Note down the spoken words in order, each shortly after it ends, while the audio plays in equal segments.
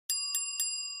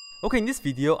Okay, in this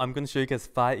video, I'm going to show you guys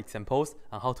 5 examples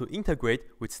on how to integrate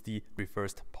with the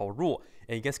reversed power rule.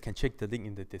 And you guys can check the link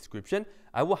in the description.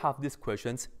 I will have these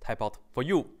questions typed out for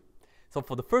you. So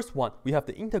for the first one, we have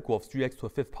the integral of 3x to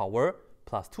the 5th power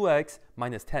plus 2x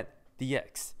minus 10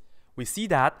 dx. We see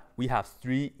that we have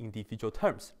 3 individual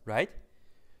terms, right?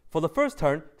 For the first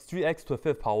term, 3x to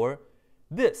the 5th power,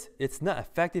 this is not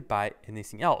affected by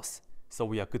anything else. So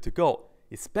we are good to go.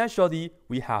 Especially,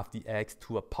 we have the x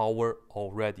to a power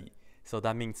already. So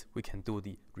that means we can do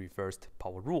the reversed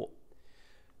power rule.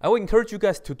 I will encourage you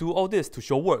guys to do all this to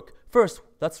show work. First,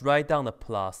 let's write down the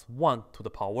plus 1 to the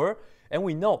power. And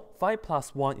we know 5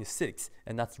 plus 1 is 6.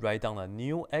 And let's write down a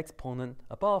new exponent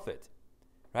above it.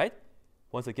 Right?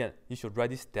 Once again, you should write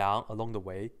this down along the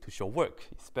way to show work,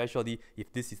 especially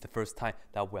if this is the first time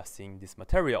that we are seeing this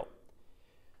material.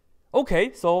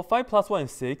 Okay, so 5 plus 1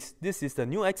 is 6. This is the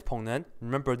new exponent.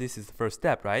 Remember, this is the first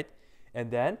step, right? And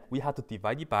then we have to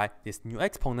divide it by this new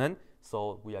exponent.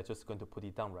 So we are just going to put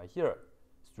it down right here.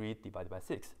 3 divided by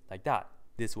 6, like that.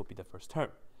 This will be the first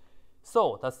term.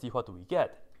 So let's see what do we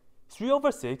get. 3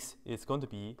 over 6 is going to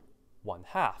be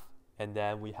 1/2. And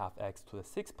then we have x to the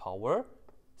 6th power.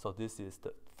 So this is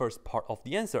the first part of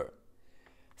the answer.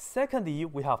 Secondly,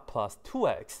 we have plus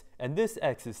 2x. And this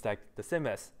x is like the same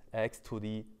as x to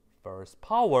the first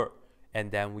power,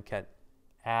 and then we can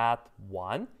add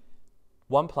 1.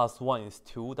 1 plus 1 is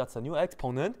 2. That's a new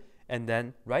exponent, and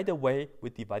then right away we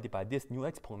divide it by this new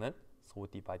exponent, so we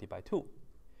divide it by 2.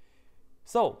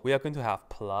 So we are going to have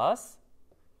plus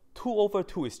 2 over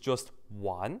 2 is just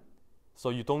 1,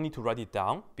 so you don't need to write it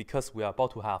down because we are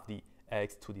about to have the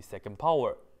x to the 2nd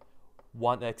power.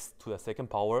 1x to the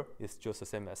 2nd power is just the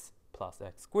same as plus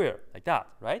x squared, like that,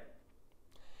 right?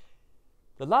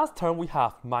 The last term we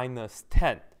have minus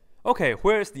 10. Okay,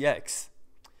 where is the x?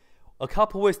 A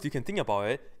couple ways you can think about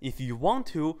it. If you want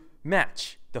to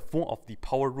match the form of the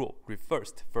power rule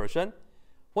reversed version,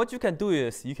 what you can do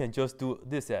is you can just do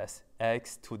this as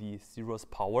x to the 0th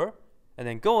power, and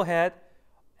then go ahead,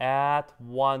 add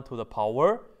 1 to the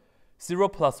power. 0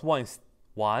 plus 1 is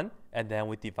 1, and then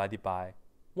we divide it by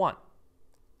 1.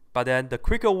 But then the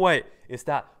quicker way is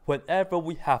that whenever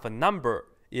we have a number,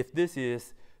 if this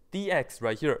is dx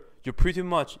right here, you pretty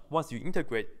much, once you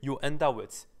integrate, you end up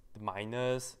with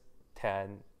minus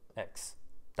 10x.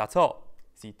 That's all.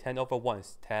 See, 10 over 1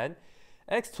 is 10.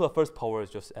 X to the 1st power is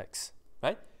just x,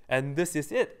 right? And this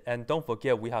is it. And don't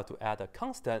forget, we have to add a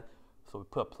constant. So we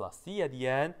put a plus c at the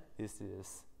end. This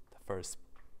is the first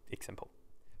example.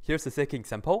 Here's the second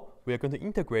example. We are going to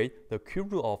integrate the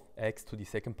cube root of x to the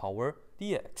 2nd power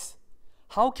dx.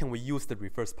 How can we use the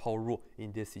reverse power rule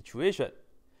in this situation?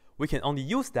 We can only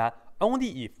use that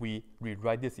only if we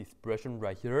rewrite this expression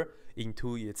right here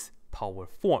into its power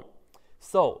form.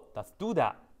 So let's do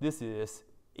that. This is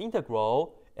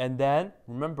integral, and then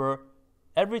remember,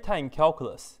 every time in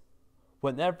calculus,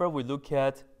 whenever we look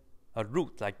at a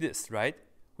root like this, right,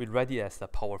 we write it as the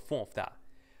power form of that.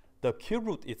 The cube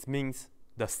root, it means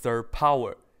the 3rd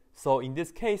power. So in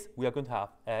this case, we are going to have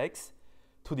x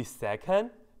to the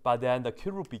 2nd, but then the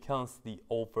cube root becomes the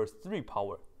over 3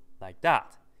 power, like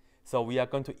that. So we are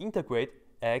going to integrate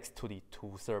x to the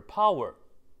 2/3 power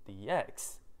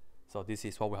dx. So this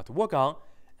is what we have to work on.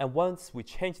 And once we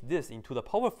change this into the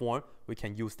power form, we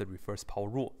can use the reverse power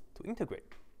rule to integrate.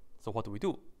 So what do we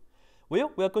do?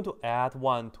 Well, we are going to add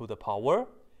 1 to the power,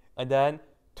 and then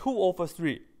 2 over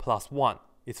 3 plus 1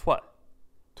 is what?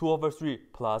 2 over 3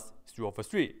 plus 3 over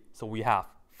 3. So we have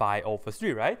 5 over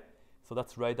 3, right? So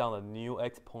let's write down a new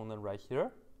exponent right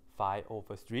here, 5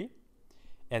 over 3.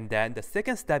 And then the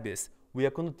second step is we are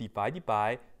going to divide it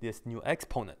by this new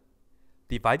exponent.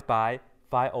 Divide by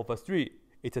 5 over 3.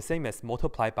 It's the same as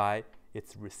multiply by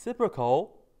its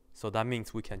reciprocal. So that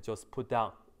means we can just put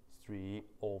down 3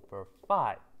 over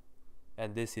 5.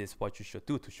 And this is what you should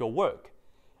do to show work.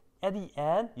 At the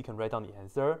end, you can write down the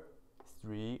answer.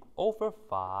 3 over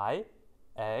 5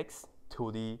 x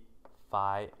to the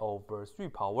 5 over 3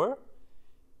 power.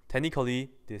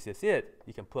 Technically, this is it.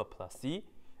 You can put a plus c.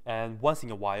 And once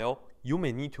in a while, you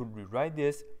may need to rewrite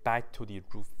this back to the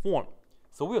root form.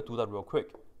 So we'll do that real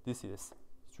quick. This is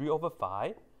 3 over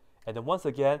 5. And then once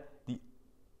again, the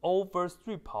over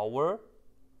 3 power,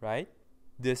 right?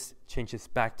 This changes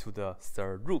back to the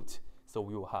 3rd root. So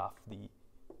we will have the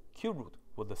cube root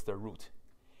with the 3rd root.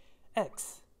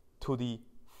 X to the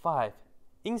 5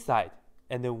 inside.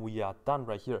 And then we are done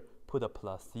right here. Put a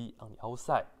plus c on the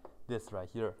outside. This right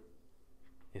here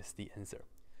is the answer.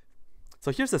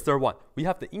 So here's the third one. We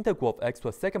have the integral of x to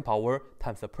the 2nd power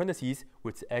times the parentheses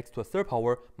with x to the 3rd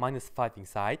power minus 5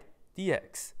 inside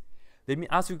dx. Let me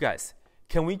ask you guys,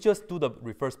 can we just do the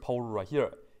reverse power rule right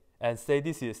here? and say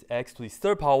this is x to the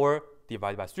third power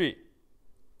divided by 3.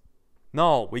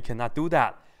 No, we cannot do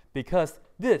that because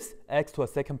this x to the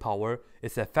second power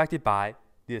is affected by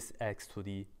this x to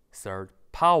the third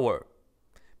power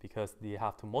because they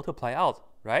have to multiply out,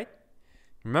 right?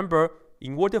 Remember,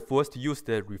 in order for us to use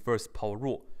the reverse power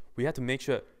rule, we have to make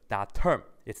sure that term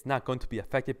is not going to be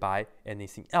affected by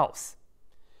anything else.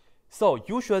 So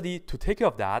usually, to take care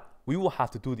of that, we will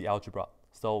have to do the algebra.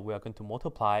 So we are going to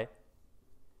multiply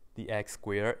the x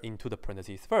squared into the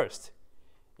parentheses first.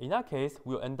 In that case,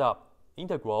 we'll end up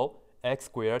integral x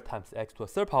squared times x to the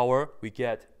third power. We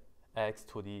get x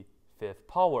to the fifth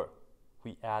power.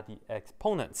 We add the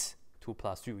exponents. 2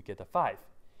 plus 3, we get a 5.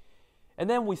 And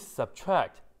then we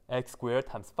subtract x squared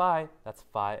times 5. That's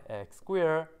 5x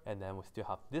squared. And then we still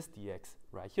have this dx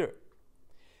right here.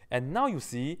 And now you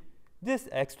see, this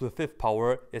x to the fifth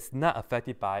power is not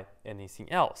affected by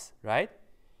anything else, right?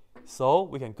 So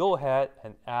we can go ahead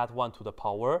and add 1 to the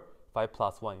power. 5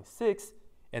 plus 1 is 6.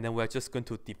 And then we're just going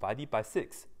to divide it by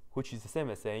 6, which is the same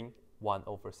as saying 1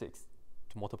 over 6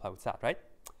 to multiply with that, right?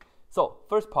 So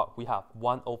first part, we have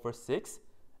 1 over 6,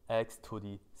 x to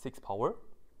the 6th power.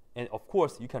 And of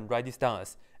course, you can write this down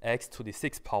as x to the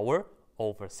 6th power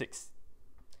over 6.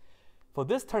 For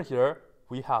this term here,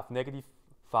 we have negative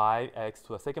 5x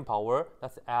to the second power.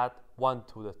 Let's add 1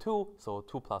 to the 2. So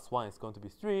 2 plus 1 is going to be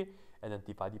 3. And then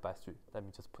divide it by 3. Let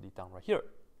me just put it down right here.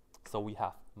 So we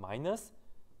have minus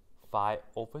 5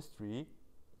 over 3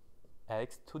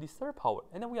 x to the third power.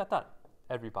 And then we are done.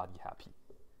 Everybody happy.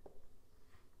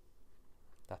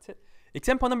 That's it.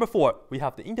 Example number 4, we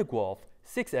have the integral of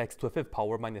 6x to the fifth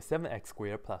power minus 7x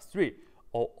squared plus 3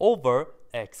 all over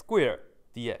x squared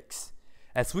dx.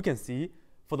 As we can see,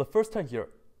 for the first term here,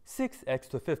 6x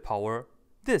to the fifth power,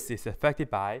 this is affected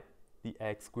by the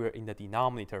x squared in the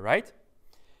denominator, right?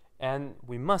 And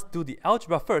we must do the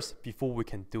algebra first before we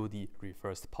can do the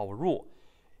reverse power rule.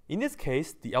 In this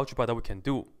case, the algebra that we can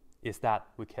do is that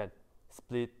we can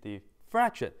split the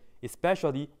fraction,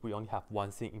 especially we only have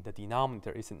one thing in the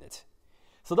denominator, isn't it?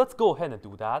 So let's go ahead and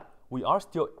do that. We are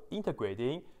still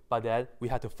integrating, but then we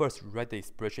have to first write the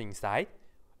expression inside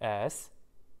as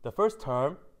the first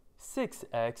term,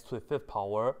 6x to the fifth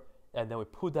power, and then we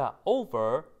put that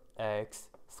over x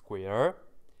squared,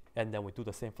 and then we do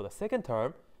the same for the second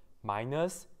term,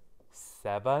 minus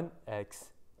 7x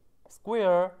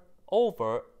squared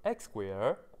over x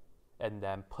squared, and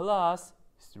then plus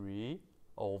 3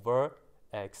 over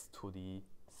x to the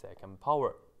second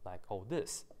power, like all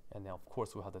this. And then, of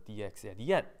course, we have the dx at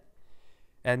the end.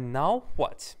 And now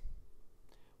what?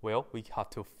 Well, we have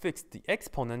to fix the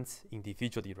exponents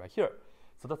individually right here.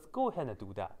 So let's go ahead and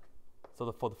do that. So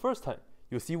for the first time,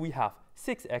 you see we have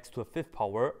 6x to the fifth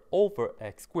power over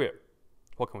x squared.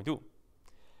 What can we do?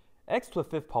 X to the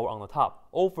fifth power on the top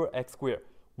over x squared.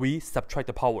 We subtract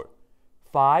the power.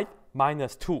 5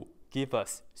 minus 2 give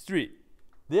us 3.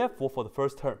 Therefore, for the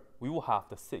first term, we will have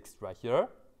the 6 right here.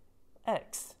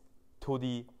 X to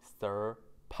the third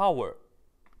power.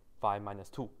 5 minus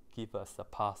 2 give us a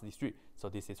positive 3. So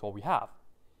this is what we have.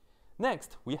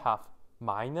 Next, we have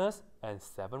minus and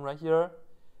 7 right here.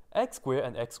 X squared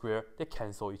and x squared, they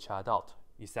cancel each other out.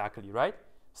 Exactly, right?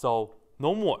 So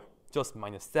no more, just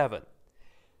minus 7.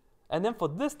 And then for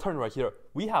this term right here,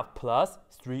 we have plus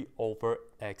 3 over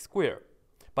x squared.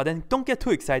 But then don't get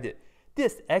too excited.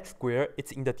 This x squared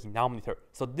is in the denominator,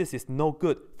 so this is no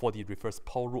good for the reverse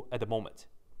power rule at the moment.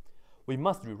 We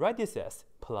must rewrite this as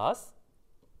plus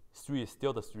 3 is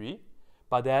still the 3,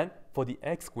 but then for the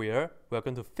x squared, we are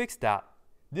going to fix that.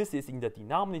 This is in the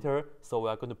denominator, so we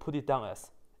are going to put it down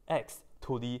as x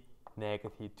to the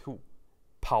negative 2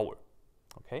 power,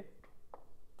 okay,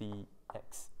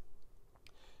 dx.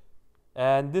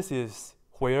 And this is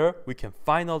where we can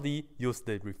finally use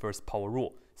the reverse power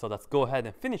rule. So let's go ahead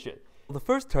and finish it. For the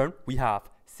first term, we have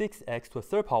 6x to the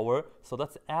third power, so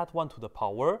let's add 1 to the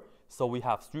power. So we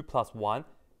have 3 plus 1,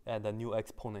 and the new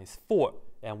exponent is 4.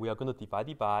 And we are going to divide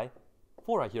it by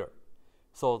 4 right here.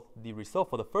 So the result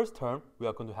for the first term, we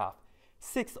are going to have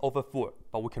 6 over 4,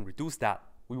 but we can reduce that.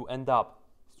 We will end up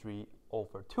 3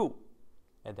 over 2.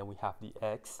 And then we have the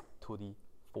x to the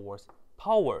 4th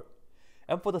power.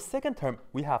 And for the second term,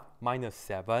 we have minus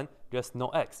 7. There's no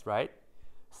x, right?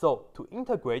 So to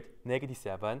integrate negative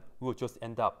 7, we will just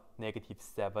end up negative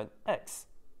 7x.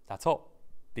 That's all.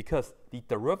 Because the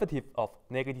derivative of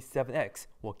negative 7x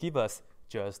will give us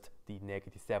just the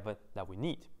negative 7 that we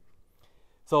need.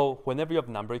 So whenever you have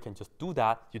a number, you can just do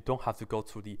that. You don't have to go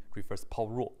through the reverse power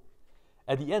rule.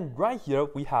 At the end right here,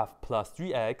 we have plus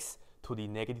 3x to the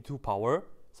negative 2 power.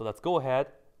 So let's go ahead,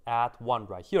 add 1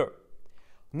 right here.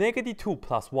 Negative 2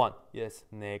 plus 1 is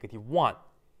negative 1.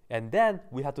 And then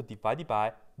we have to divide it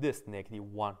by this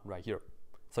 -1 right here.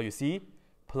 So you see,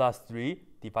 plus 3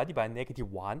 divided by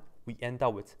 -1, we end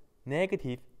up with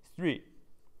 -3.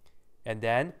 And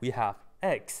then we have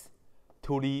x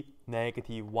to the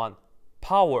 -1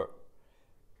 power.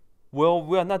 Well,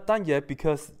 we are not done yet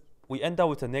because we end up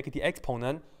with a negative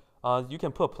exponent. You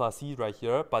can put a plus c right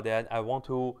here, but then I want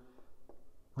to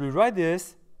rewrite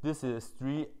this. This is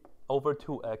 3 over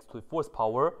 2x to the 4th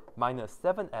power minus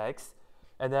 7x.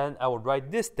 And then I will write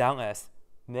this down as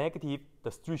negative. The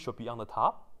 3 should be on the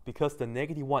top because the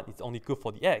 -1 is only good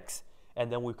for the x.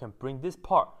 And then we can bring this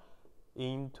part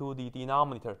into the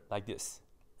denominator like this.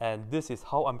 And this is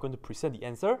how I'm going to present the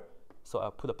answer. So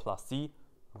I'll put a plus c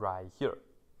right here.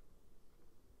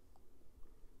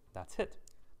 That's it.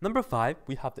 Number 5,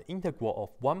 we have the integral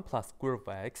of 1 plus square root of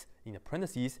x in the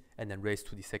parentheses and then raised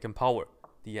to the 2nd power,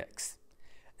 dx.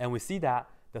 And we see that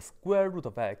the square root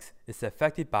of x is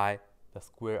affected by the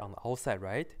square on the outside,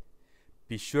 right?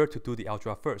 Be sure to do the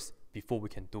algebra first before we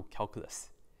can do calculus.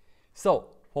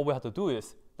 So what we have to do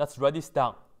is, let's write this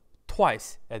down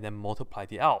twice and then multiply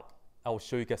it out. I will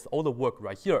show you guys all the work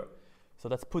right here. So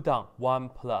let's put down 1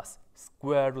 plus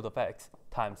square root of x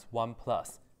times 1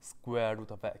 plus square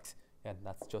root of x. And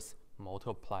let's just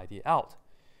multiply it out.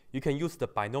 You can use the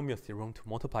binomial theorem to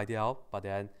multiply it out, but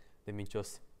then let me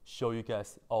just show you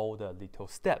guys all the little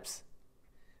steps.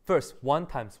 First, 1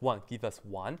 times 1 gives us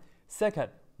 1.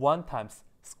 Second, 1 times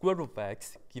square root of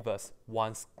x gives us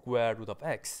 1 square root of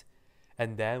x.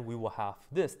 And then we will have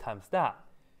this times that.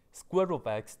 Square root of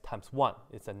x times 1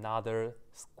 is another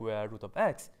square root of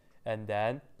x. And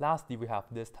then lastly, we have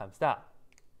this times that.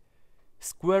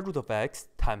 Square root of x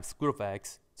times square root of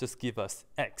x just give us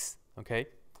x, okay?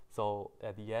 So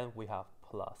at the end, we have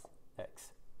plus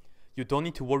x. You don't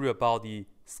need to worry about the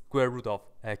square root of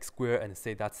x squared and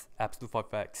say that's absolute value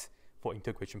of x for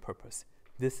integration purpose.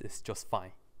 This is just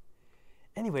fine.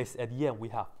 Anyways, at the end, we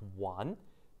have 1.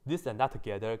 This and that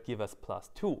together give us plus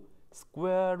 2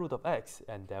 square root of x,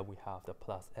 and then we have the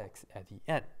plus x at the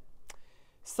end.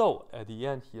 So at the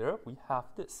end here, we have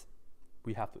this.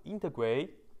 We have to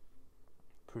integrate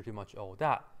pretty much all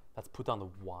that. Let's put down the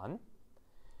 1.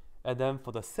 And then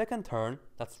for the second term,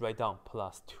 let's write down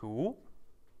plus 2.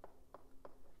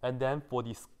 And then for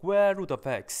the square root of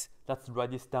x, let's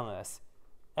write this down as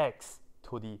x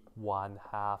to the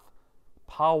 1/2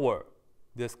 power.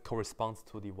 This corresponds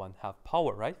to the 1/2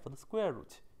 power, right, for the square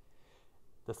root.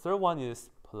 The third one is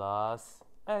plus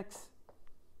x,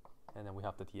 and then we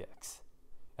have the dx.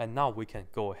 And now we can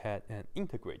go ahead and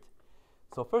integrate.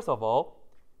 So first of all,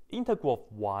 integral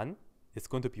of 1 is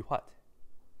going to be what?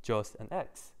 Just an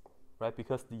x, right?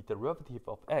 Because the derivative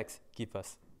of x gives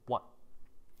us 1.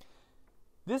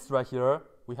 This right here,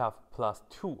 we have plus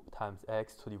 2 times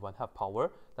x to the 1/2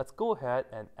 power. Let's go ahead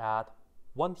and add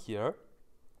 1 here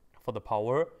for the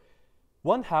power.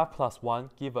 1/2 plus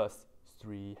 1 gives us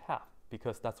 3/2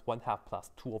 because that's 1/2 plus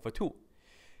 2 over 2.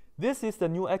 This is the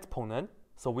new exponent,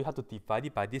 so we have to divide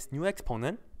it by this new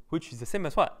exponent, which is the same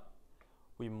as what?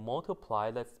 We multiply,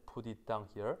 let's put it down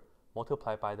here,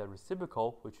 multiply by the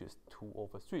reciprocal, which is 2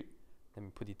 over 3. Let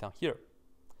me put it down here.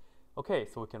 Okay,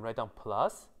 so we can write down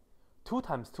plus 2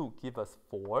 times 2 gives us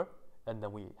 4, and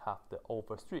then we have the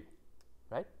over 3,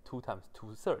 right? 2 times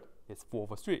 2/3 is 4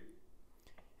 over 3.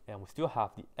 And we still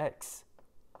have the x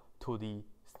to the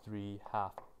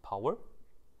 3/2 power.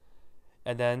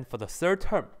 And then for the third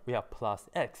term, we have plus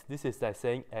x. This is like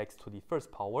saying x to the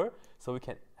 1st power. So we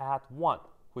can add 1,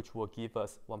 which will give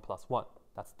us 1 plus 1.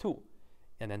 That's 2.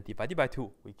 And then divided by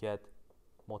 2, we get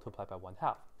multiplied by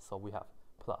 1/2. So we have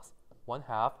plus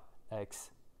 1/2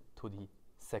 x to the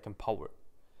 2nd power.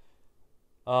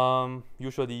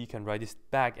 Usually you can write this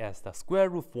back as the square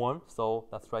root form. So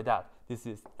let's write that. This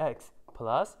is x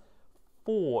plus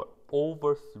 4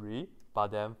 over 3.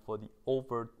 But then for the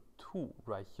over 2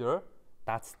 right here,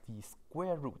 that's the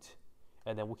square root.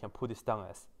 And then we can put this down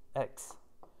as x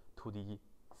to the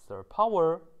 3rd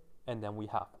power. And then we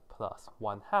have plus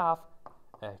 1/2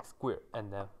 x squared.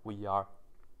 And then we are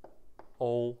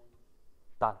all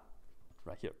done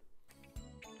right here.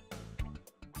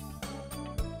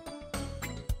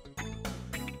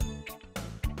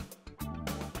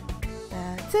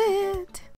 That's it.